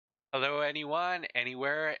Hello anyone,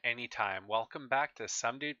 anywhere, anytime. Welcome back to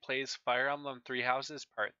Some Dude Plays Fire Emblem Three Houses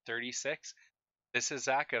Part 36. This is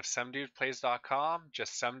Zach of SomeDudePlays.com,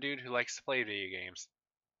 just some dude who likes to play video games.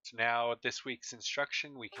 So now this week's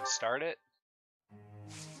instruction, we can start it.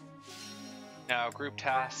 Now group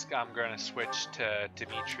task, I'm going to switch to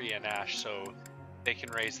Dimitri and Ash so they can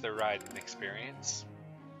raise their riding experience.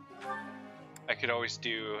 I could always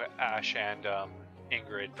do Ash and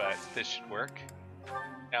Ingrid, but this should work.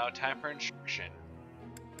 Now, time for instruction.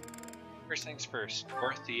 First things first,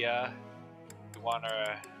 Dorothea, we want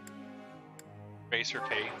to raise her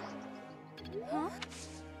faith.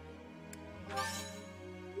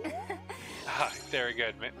 Huh? Very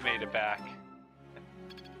good, made it back.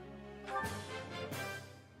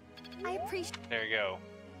 I appreciate. There you go.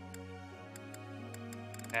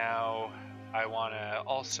 Now, I want to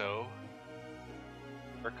also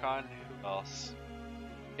work on who else?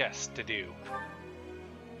 Yes, to do.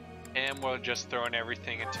 And we're just throwing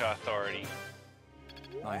everything into authority.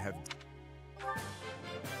 I have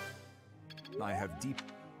deep.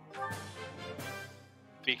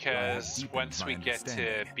 Because once we get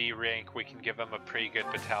to B rank, we can give them a pretty good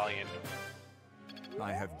battalion.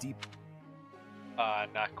 I have deep.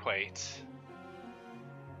 Not quite.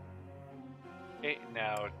 Okay,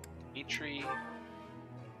 now Dimitri.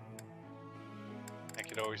 I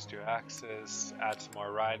could always do axes, add some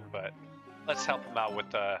more riding, but let's help him out with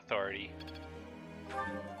the authority.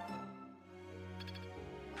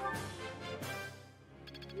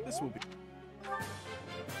 This will be.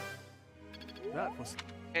 That was.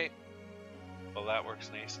 Okay. Well, that works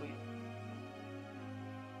nicely.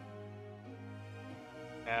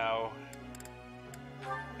 Now,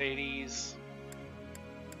 ladies.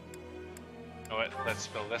 You know what? Let's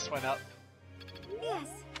fill this one up. Yes.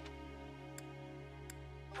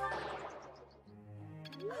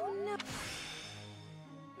 Oh no.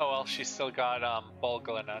 Oh well, she's still got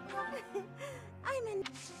Bulgalinon. I'm in.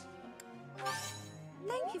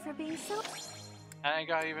 Thank you for being so. And I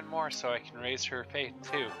got even more, so I can raise her faith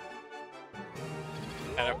too.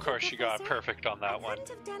 And of course, she got perfect on that one. I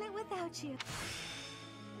couldn't have done it without you.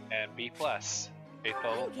 And B+, faith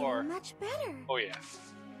level I'm 4. getting much better. Oh yeah.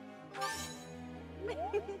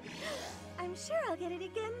 I'm sure I'll get it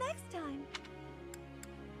again next time.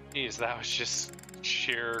 Jeez, that was just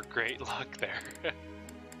sheer great luck there.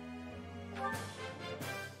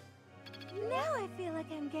 Now I feel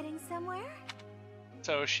like I'm getting somewhere.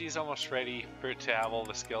 So she's almost ready to have all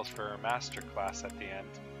the skills for her master class at the end.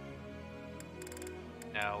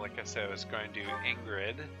 Now, like I said, I was going to do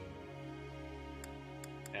Ingrid.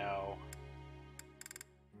 Now,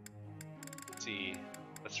 let's see,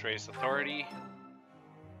 let's raise authority.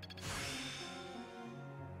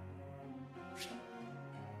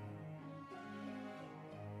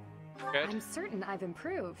 Good. I'm certain I've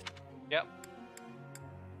improved. Yep.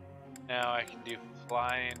 Now I can do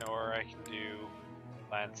flying or I can do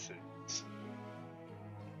lances.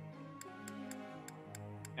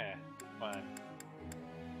 Yeah, fine.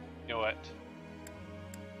 You know what?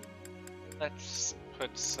 Let's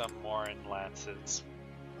put some more in lances.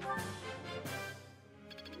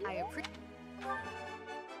 I appreciate.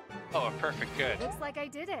 Oh, perfect, good. Looks like I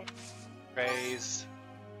did it. Raise.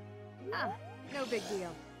 Ah, no big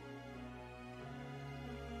deal.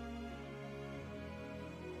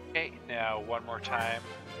 Okay, now one more time.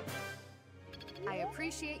 I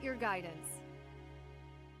appreciate your guidance.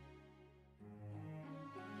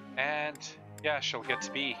 And yeah, she'll get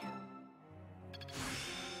to B.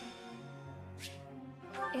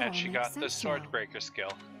 And she got the Swordbreaker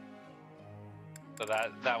skill. So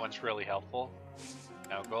that one's really helpful.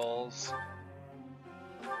 Now goals.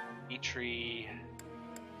 Dimitri.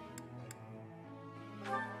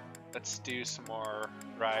 Let's do some more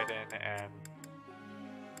Raiden and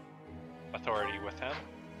authority with him.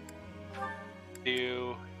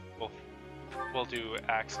 We'll do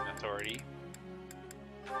axe and authority.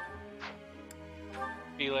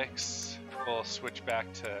 Felix will switch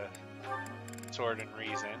back to sword and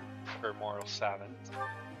reason for moral savant.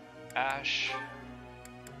 Ash,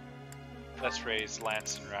 let's raise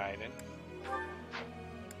lance and Raiden.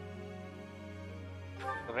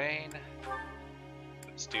 Sylvain,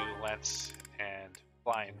 let's do lance and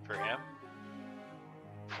flying for him.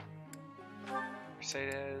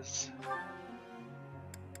 Mercedes,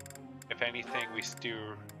 if anything, we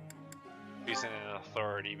do reason and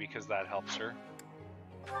authority because that helps her.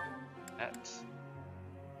 That's.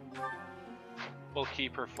 We'll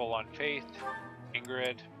keep her full on faith.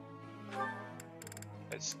 Ingrid,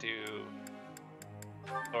 let's do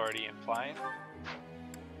authority and flying.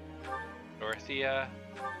 Dorothea,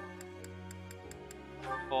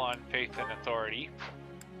 full on faith and authority.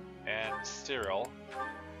 and Cyril.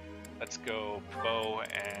 Let's go bow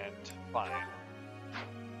and climb.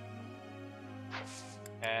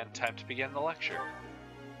 And time to begin the lecture.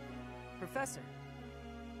 Professor.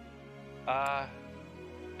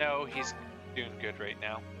 No, he's doing good right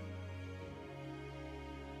now.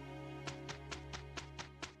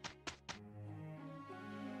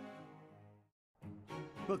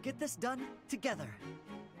 We'll get this done together.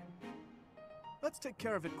 Let's take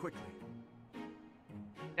care of it quickly.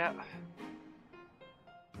 Yeah.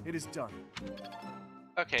 It is done.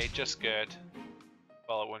 Okay, just good.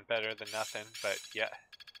 Well, it went better than nothing, but yeah.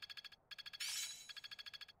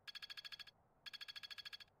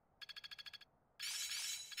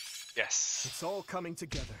 Yes. It's all coming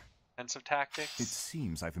together. Sense of tactics. It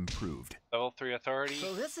seems I've improved. Level 3 authority.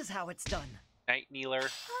 So this is how it's done. Night Kneeler.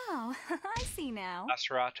 Oh, I see now.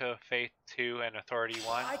 Lacerato, Faith 2, and Authority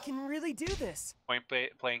 1. I can really do this. Point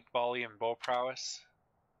blank volley and bow prowess.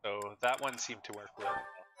 So that one seemed to work really well.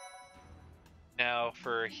 Now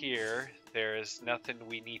for here, there's nothing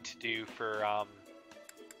we need to do for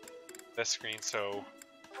this screen. So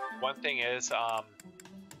one thing is,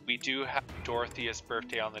 we do have Dorothea's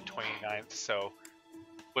birthday on the 29th. So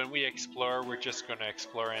when we explore, we're just going to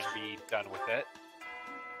explore and be done with it.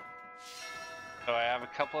 So I have a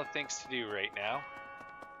couple of things to do right now.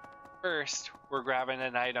 First, we're grabbing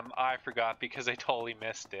an item I forgot because I totally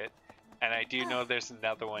missed it. And I do know there's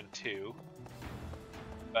another one too.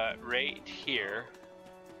 But right here,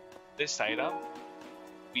 this item,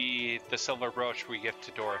 the Silver Brooch we give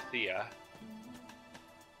to Dorothea.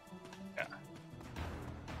 Yeah.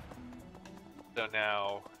 So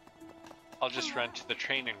now, I'll just run to the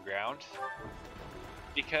training ground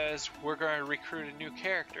because we're going to recruit a new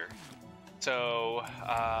character. So,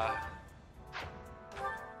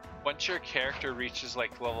 once your character reaches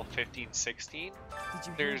like level 15, 16, Did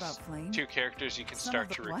you hear there's about Flame? 2 characters you can Son start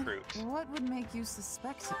of to the what? recruit. What would make you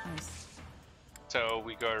suspect this? So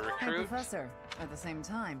we go to Hey, recruit. Professor. At the same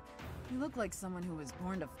time, you look like someone who was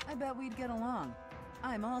born to. I bet we'd get along.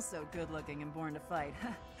 I'm also good-looking and born to fight.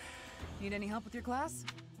 Need any help with your class?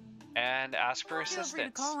 And ask for Feel free to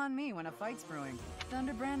assistance. call on me when a fight's brewing.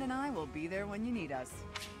 Thunderbrand and I will be there when you need us.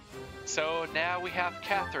 So now we have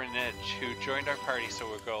Catherine Edge, who joined our party, so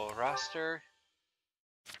we'll go roster.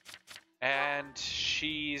 And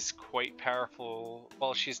she's quite powerful.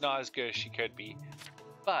 Well, she's not as good as she could be,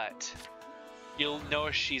 but you'll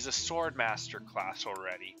notice she's a sword master class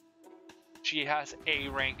already. She has A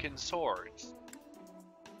rank in swords.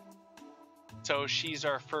 So she's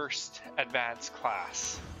our first advanced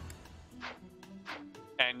class.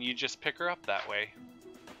 And you just pick her up that way.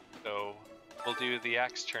 So we'll do the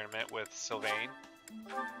Axe tournament with Sylvain.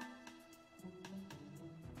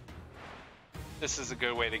 This is a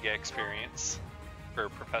good way to get experience for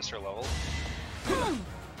professor level.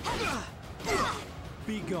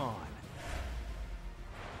 Be gone.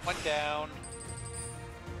 One down.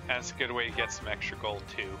 And it's a good way to get some extra gold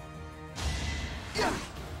too.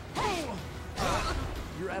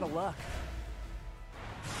 You're out of luck.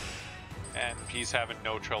 And he's having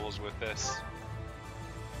no troubles with this.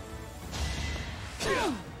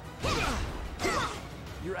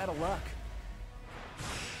 You're out of luck.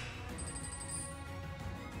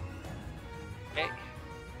 Okay.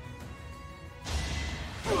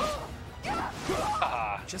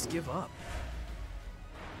 Ah, Just give up.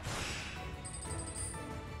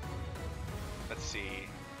 let's see.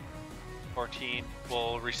 14.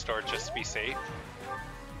 We'll restore just to be safe.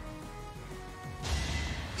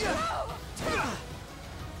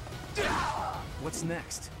 What's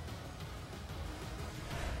next?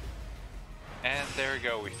 And there we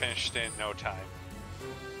go. We finished in no time.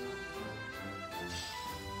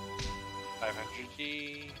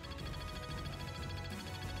 500G.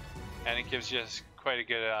 And it gives you quite a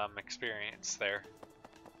good experience there.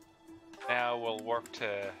 Now we'll warp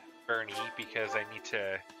to Bernie because I need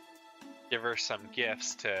to give her some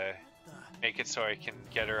gifts to make it so I can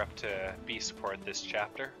get her up to B support this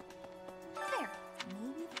chapter. There.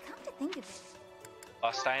 Maybe come to think of it.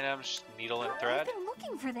 Lost items, needle and I've thread. been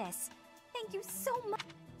looking for this. Thank you so much.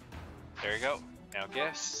 There you go. Now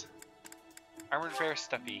gifts. Armored Bear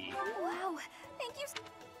Stuffy. Wow. Thank you.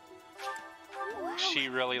 Wow. She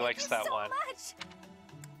really Thank likes you that so one. Much.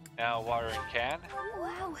 Now watering can.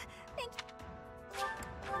 Wow. Thank you.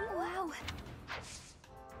 Wow.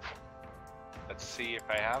 Let's see if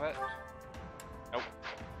I have it. Nope.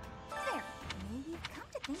 There. Maybe come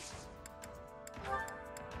to think.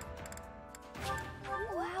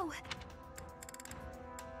 Wow.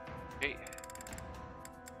 Okay.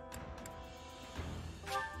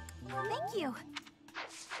 Thank you.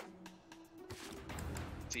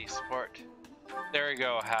 See support. There we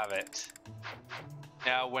go, have it.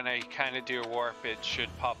 Now when I kind of do a warp, it should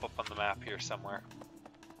pop up on the map here somewhere.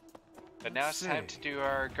 But now it's time to do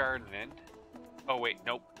our gardening. Oh wait,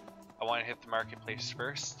 nope. I want to hit the marketplace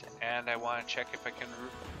first, and I want to check if I can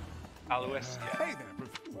Alois. Yeah. Hey there,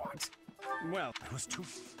 what? Well, it was too...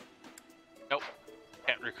 Nope,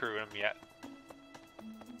 can't recruit him yet.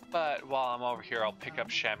 But while I'm over here, I'll pick up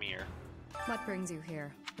Shamir. What brings you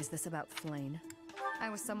here? Is this about Flane? I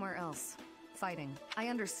was somewhere else. Fighting. I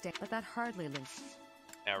understand, but that hardly links.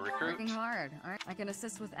 Now recruit. Working hard. Alright, I can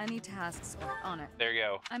assist with any tasks or on it. There you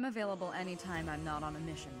go. I'm available anytime I'm not on a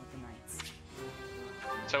mission with the Knights.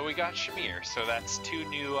 So we got Shamir, so that's 2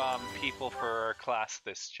 new people for our class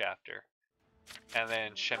this chapter. And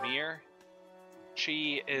then Shamir,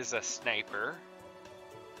 she is a sniper,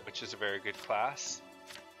 which is a very good class.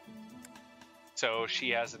 So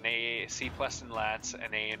she has an A, C+ in lance,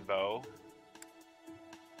 an A in bow,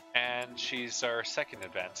 and she's our 2nd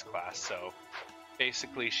advanced class. So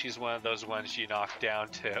basically, she's one of those ones you knock down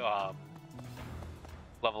to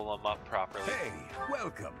level them up properly. Hey,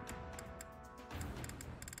 welcome.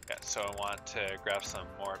 Yeah, so I want to grab some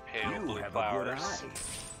more pale You blue have flowers. a good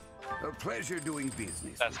eye. A pleasure doing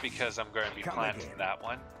business. That's because I'm going to be Come planting again. that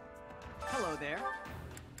one. Hello there.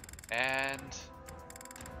 And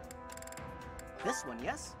This one,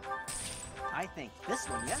 yes? I think this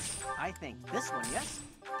one, yes? I think this one, yes?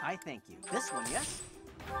 I thank you. This one, yes?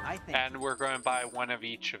 I thank and we're going to buy one of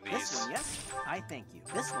each of you. This these. one, yes? I thank you.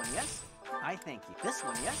 This one, yes? I thank you. This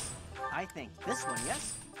one, yes? I think this one,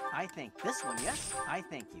 yes? I think this one, yes? I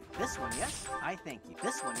thank you. This one, yes? I thank you.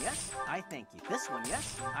 This one, yes? I thank you. This one,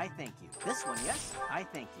 yes? I thank you. This one, yes? I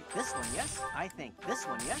thank you. This one, yes? I think this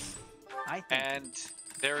one, yes? I thank you. And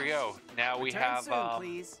there we go. Now we Return have soon,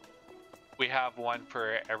 please. we have one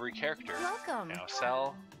for every character. Welcome. Now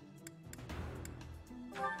sell.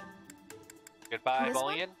 Goodbye, This one?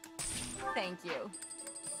 bullion. Thank you.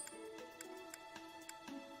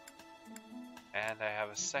 And I have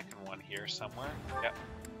a second one here somewhere. Yep.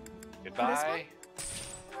 Goodbye.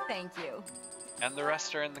 Thank you. And the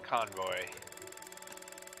rest are in the convoy.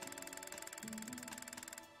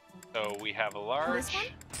 So we have a large one?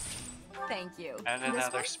 Thank you. and This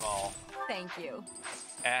another one? small. Thank you.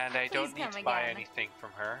 And I don't Please need come to buy again. anything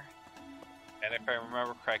from her. And if I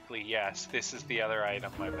remember correctly, yes, this is the other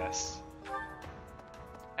item I missed.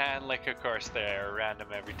 And like, of course, they're random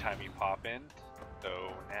every time you pop in.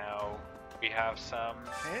 So now we have some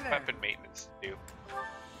Hey there. weapon maintenance to do.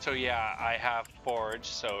 So yeah, I have Forge,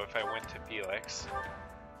 so if I went to Felix,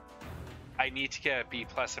 I need to get a B+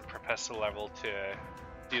 in Professor level to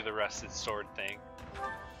do the rusted sword thing.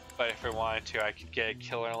 But if I wanted to, I could get a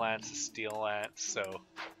Killer Lance, a Steel Lance, so...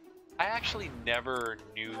 I actually never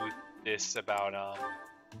knew this about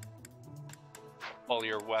all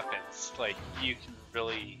your weapons. Like, you can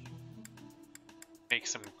really make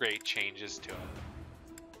some great changes to them.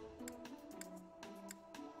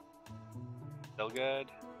 Still good?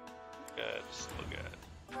 Good, still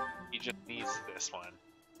good. He just needs this one.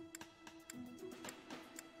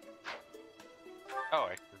 Oh,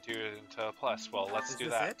 I can do it into a plus. Well, let's Is do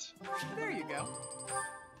this that. it? There you go.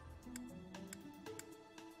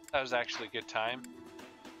 That was actually a good time.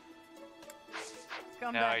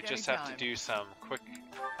 Come Now back I just have to anytime. do some quick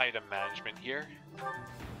item management here.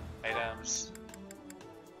 Items.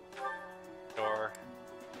 Door.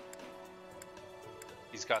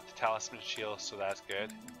 He's got the talisman shield, so that's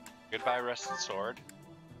good. Goodbye, rusted sword.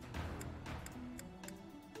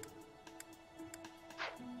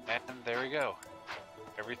 And there we go.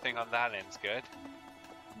 Everything on that end's good.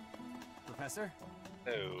 Professor?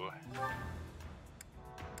 So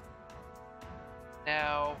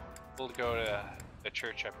now we'll go to the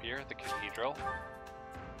church up here, the cathedral.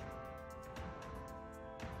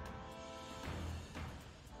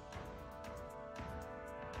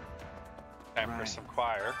 Time for Right. some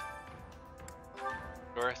choir.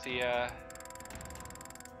 Dorothea,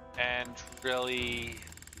 and really,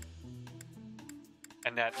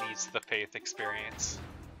 Annette needs the faith experience.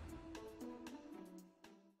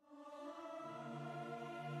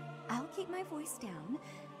 I'll keep my voice down.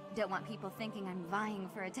 Don't want people thinking I'm vying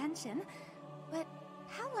for attention. But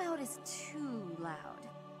how loud is too loud?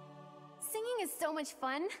 Singing is so much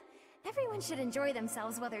fun. Everyone should enjoy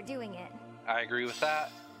themselves while they're doing it. I agree with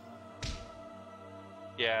that.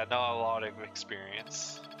 Yeah, not a lot of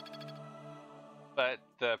experience. But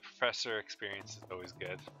the professor experience is always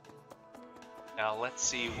good. Now let's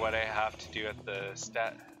see what I have to do at the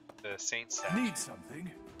saint statue. Need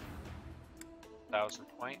something? 1,000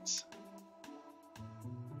 points.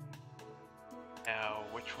 Now,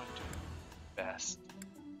 which one do best?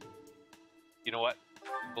 You know what?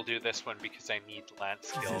 We'll do this one because I need lance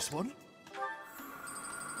skills. This one?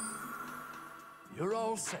 You're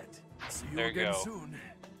all set. See you There you again go. soon.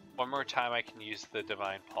 One more time I can use the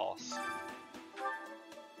Divine Pulse.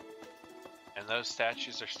 And those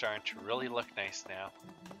statues are starting to really look nice now.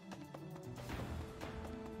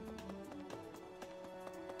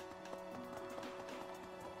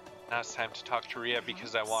 Now it's time to talk to Rhea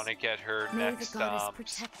because I want to get her May the next goddess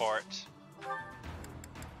protect you. support.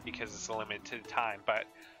 Because it's a limited time, but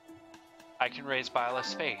I can raise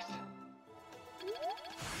Byleth's faith.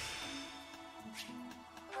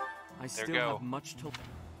 I still go. have much to.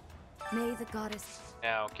 May the goddess.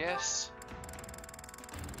 Now guess.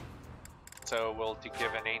 So we'll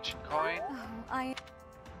give an ancient coin. Oh,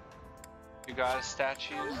 You got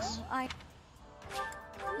statues.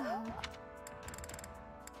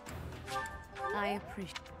 I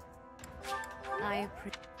appreciate.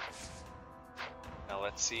 Now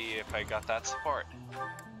let's see if I got that support.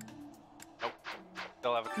 Nope.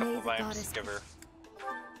 Still have a couple May of the items goddess to give her.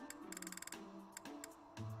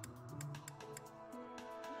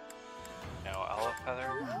 Now Owl Feather.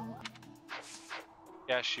 Oh,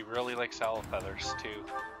 Yeah, she really likes owl feathers too.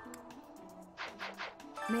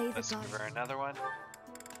 may the Let's give goddess. her another one.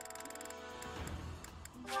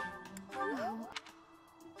 Oh,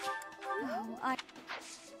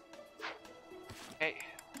 Okay.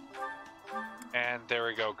 And there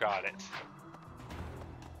we go, got it.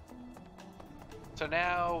 So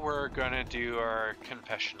now we're gonna do our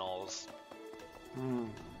confessionals.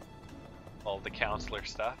 All the counselor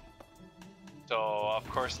stuff. So of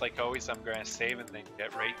course, like always, I'm gonna save and then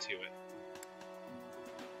get right to it.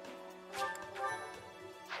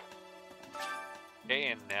 Okay,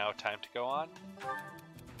 and now time to go on.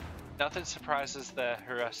 Nothing surprises the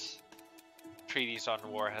Hurus treaties on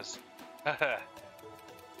war has.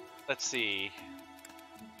 Let's see.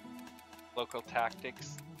 Local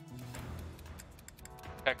tactics.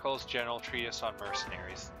 Peckle's general treatise on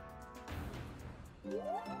mercenaries.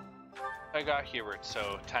 I got Hubert,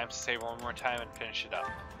 so time to save one more time and finish it up.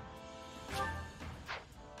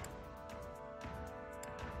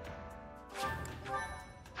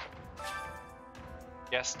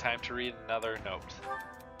 Yes, time to read another note.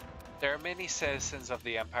 There are many citizens of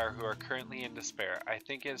the Empire who are currently in despair. I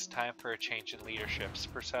think it is time for a change in leadership.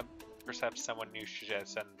 Perhaps someone new should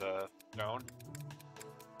ascend the throne.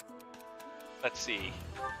 Let's see.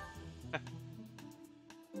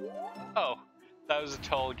 Oh, that was a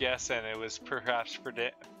total guess, and it was perhaps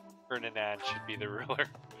Ferdinand should be the ruler.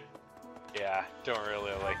 Yeah, don't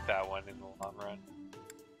really like that one in the long run.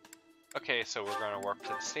 Okay, so we're going to warp to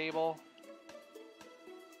the stable.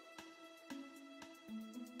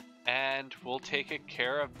 And we'll take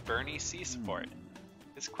care of Bernie's sea support.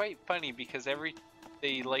 It's quite funny because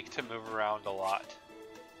they like to move around a lot.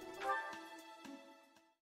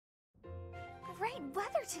 great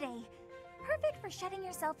weather today. Perfect for shutting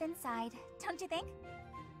yourself inside, don't you think?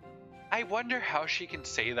 I wonder how she can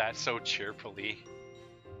say that so cheerfully.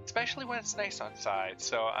 Especially when it's nice outside,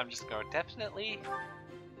 so I'm just going definitely.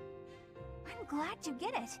 I'm glad you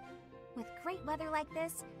get it. With great weather like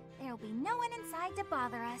this, there'll be no one inside to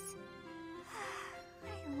bother us.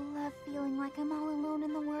 I love feeling like I'm all alone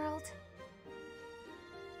in the world.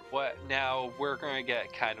 What now? We're gonna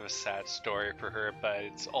get kind of a sad story for her, but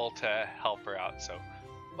it's all to help her out. So,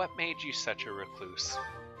 what made you such a recluse?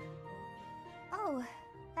 Oh,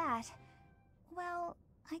 that. Well,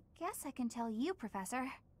 I guess I can tell you, Professor.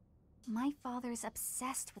 My father's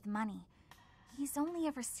obsessed with money. He's only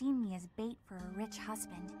ever seen me as bait for a rich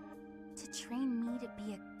husband. To train me to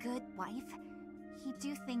be a good wife, he'd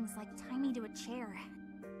do things like tie me to a chair.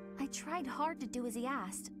 I tried hard to do as he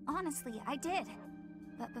asked. Honestly, I did.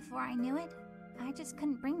 But before I knew it, I just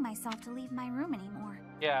couldn't bring myself to leave my room anymore.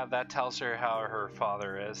 Yeah, that tells her how her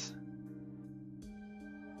father is.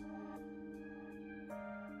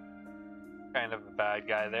 Kind of a bad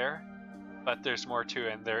guy there. But there's more to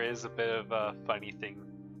it, and there is a bit of a funny thing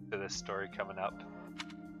to this story coming up.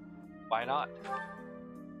 Why not?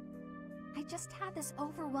 I just had this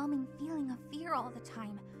overwhelming feeling of fear all the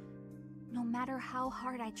time. No matter how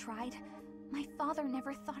hard I tried, my father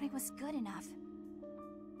never thought I was good enough.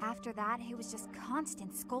 After that, it was just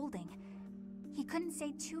constant scolding. He couldn't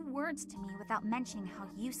say 2 words to me without mentioning how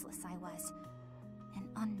useless I was. An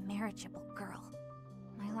unmarriageable girl.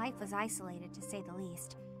 My life was isolated, to say the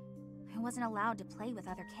least. I wasn't allowed to play with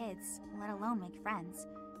other kids, let alone make friends.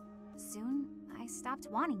 Soon, I stopped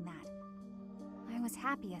wanting that. I was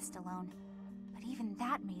happiest alone, but even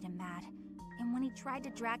that made him mad. And when he tried to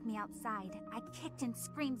drag me outside, I kicked and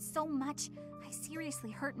screamed so much, I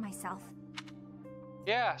seriously hurt myself.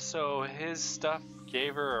 Yeah, so his stuff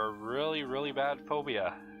gave her a really, really bad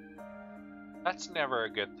phobia. That's never a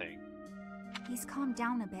good thing. He's calmed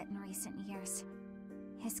down a bit in recent years.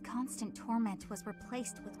 His constant torment was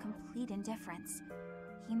replaced with complete indifference.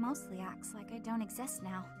 He mostly acts like I don't exist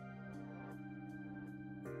now.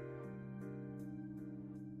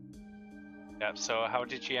 Yep, so how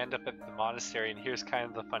did you end up at the monastery? And here's kind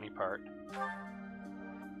of the funny part.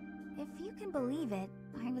 If you can believe it,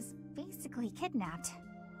 I was basically kidnapped.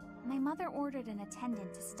 My mother ordered an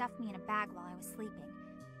attendant to stuff me in a bag while I was sleeping.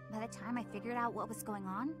 By the time I figured out what was going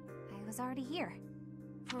on, I was already here.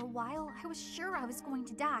 For a while, I was sure I was going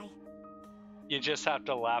to die. You just have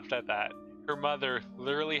to laugh at that. Her mother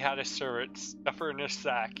literally had a servant stuff her in a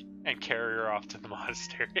sack and carry her off to the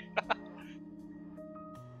monastery.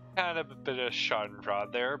 Kind of a bit of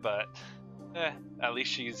schadenfreude there, but at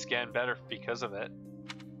least she's getting better because of it.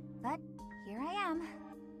 But here I am.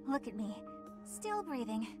 Look at me, still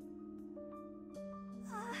breathing.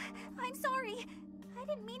 I'm sorry. I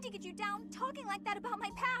didn't mean to get you down talking like that about my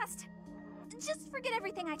past. Just forget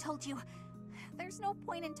everything I told you. There's no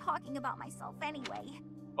point in talking about myself anyway.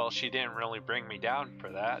 Well, she didn't really bring me down for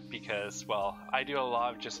that because, well, I do a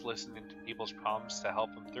lot of just listening to people's problems to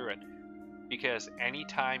help them through it. Because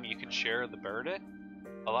anytime you can share the burden,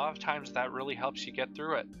 a lot of times that really helps you get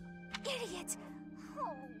through it. Idiot!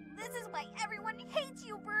 Oh, this is why everyone hates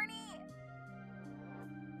you, Bernie!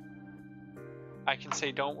 I can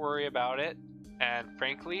say don't worry about it, and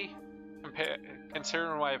frankly,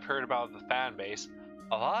 considering what I've heard about the fan base,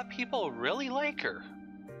 a lot of people really like her.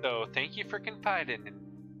 So thank you for confiding in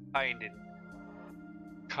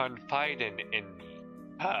me.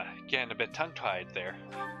 Getting a bit tongue-tied there.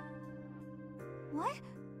 What?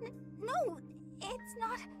 No, it's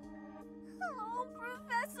not... Oh,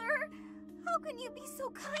 Professor! How can you be so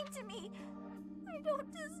kind to me? I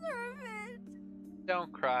don't deserve it.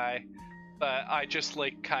 Don't cry. But I just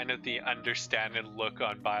like kind of the understanding look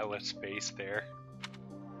on Byleth's face there.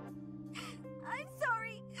 I'm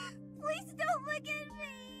sorry. Please don't look at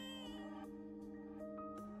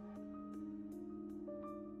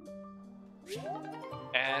me.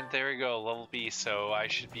 And there we go, level B, so I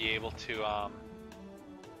should be able to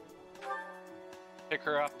pick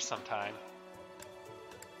her up sometime.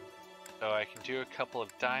 So I can do a couple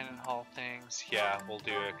of dining hall things. Yeah, we'll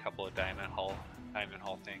do a couple of dining hall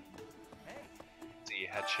things. The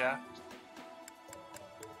head shaft.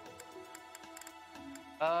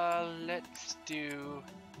 Let's do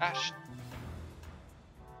Ash.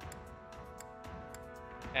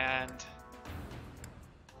 And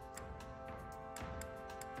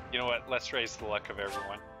you know what? Let's raise the luck of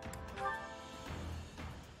everyone.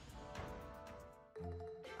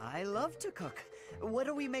 I love to cook. What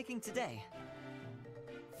are we making today?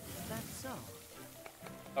 That's so.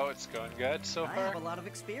 Oh, it's going good so far? I have a lot of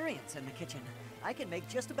experience in the kitchen. I can make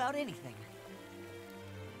just about anything.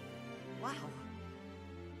 Wow.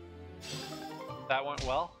 That went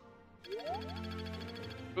well?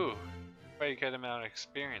 Ooh, quite a good amount of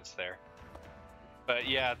experience there. But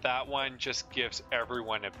yeah, that one just gives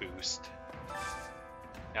everyone a boost.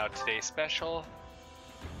 Now today's special,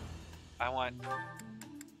 I want...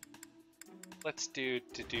 Let's do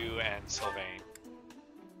Dudu and Sylvain.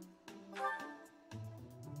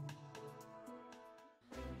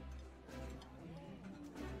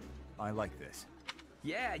 I like this.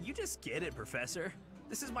 Yeah, you just get it, Professor.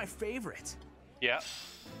 This is my favorite. Yep.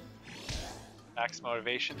 Max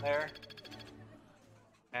motivation there.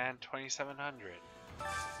 And 2700.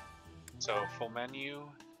 So full menu.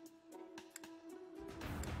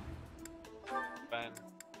 Then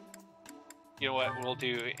you know what, we'll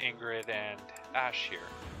do Ingrid and Ash here.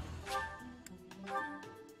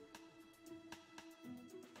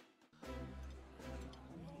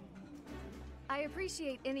 I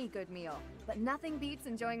appreciate any good meal, but nothing beats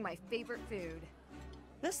enjoying my favorite food.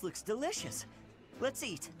 This looks delicious. Let's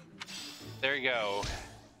eat. There you go.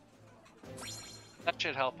 That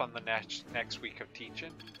should help on the next week of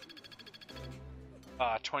teaching.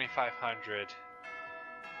 2500.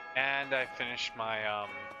 And I finished my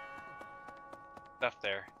stuff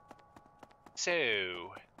there.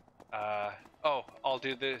 So, oh, I'll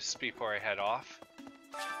do this before I head off.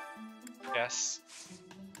 Yes.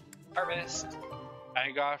 Harvest.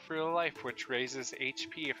 I got Fruit of Life, which raises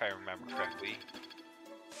HP if I remember correctly.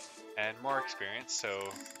 And more experience, so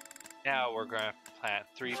now we're going to plant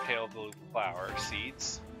 3 pale blue flower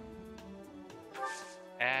seeds.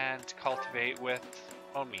 And cultivate with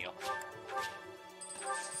oatmeal.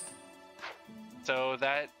 So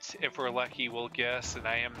that, if we're lucky, will get us an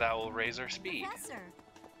item that will raise our speed. Professor.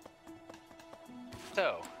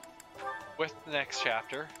 So, with the next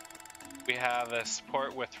chapter, We have a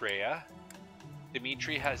support with Rhea.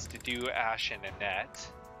 Dimitri has Dedu, Ash, and Annette.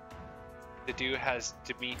 Dedu has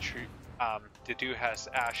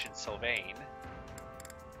Ash and Sylvain.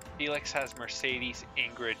 Felix has Mercedes,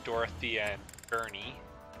 Ingrid, Dorothea, and Bernie.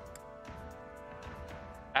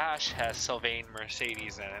 Ash has Sylvain,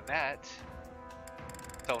 Mercedes, and Annette.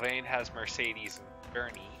 Sylvain has Mercedes and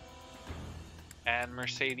Bernie. And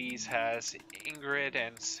Mercedes has Ingrid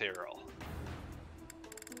and Cyril.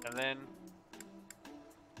 And then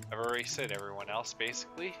I've already said everyone else,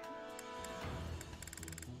 basically.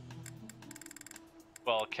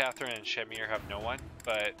 Well, Catherine and Shamir have no one,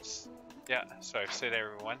 but yeah, so I've said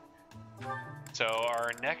everyone. So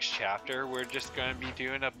our next chapter, we're just going to be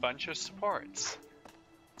doing a bunch of supports.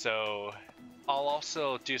 So I'll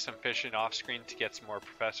also do some fishing off screen to get some more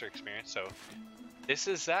professor experience. So this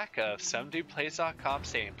is Zach of SomeDudePlays.com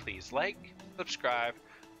saying please like, subscribe,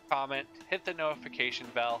 comment, hit the notification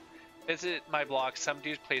bell, visit my blog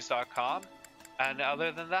SomeDudePlays.com, and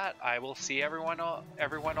other than that, I will see everyone all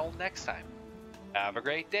next time. Have a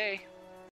great day.